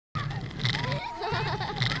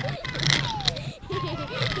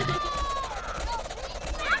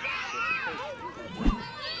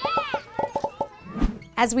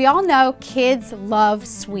As we all know, kids love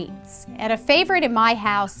sweets, and a favorite in my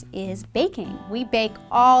house is baking. We bake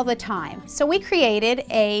all the time. So we created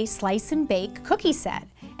a slice and bake cookie set.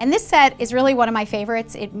 And this set is really one of my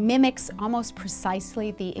favorites. It mimics almost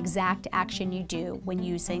precisely the exact action you do when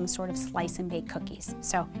using sort of slice and bake cookies.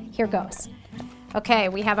 So here goes. Okay,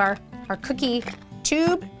 we have our cookie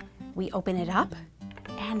tube. We open it up,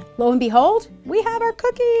 and lo and behold, we have our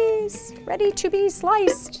cookies ready to be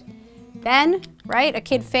sliced. Then, right, a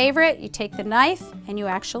kid favorite, you take the knife and you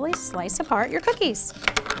actually slice apart your cookies.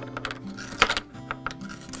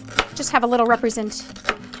 Just have a little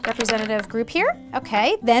representative group here.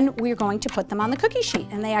 Okay, then we're going to put them on the cookie sheet,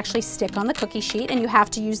 and they actually stick on the cookie sheet, and you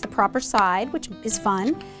have to use the proper side, which is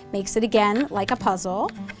fun. Makes it again like a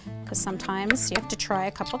puzzle, because sometimes you have to try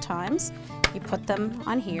a couple times. You put them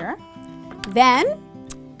on here. Then,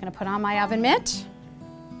 I'm gonna put on my oven mitt.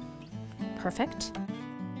 Perfect.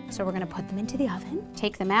 So we're gonna put them into the oven,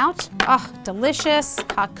 take them out. Oh, delicious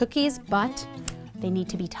hot cookies, but they need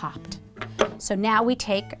to be topped. So now we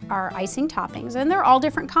take our icing toppings, and they're all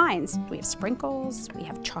different kinds. We have sprinkles, we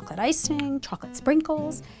have chocolate icing, chocolate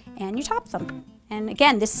sprinkles, and you top them. And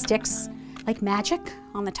again, this sticks like magic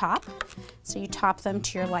on the top. So you top them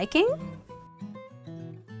to your liking.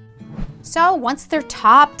 So once they're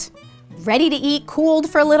topped, ready to eat, cooled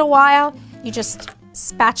for a little while, you just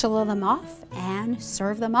spatula them off and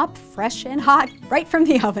serve them up fresh and hot right from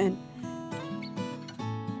the oven.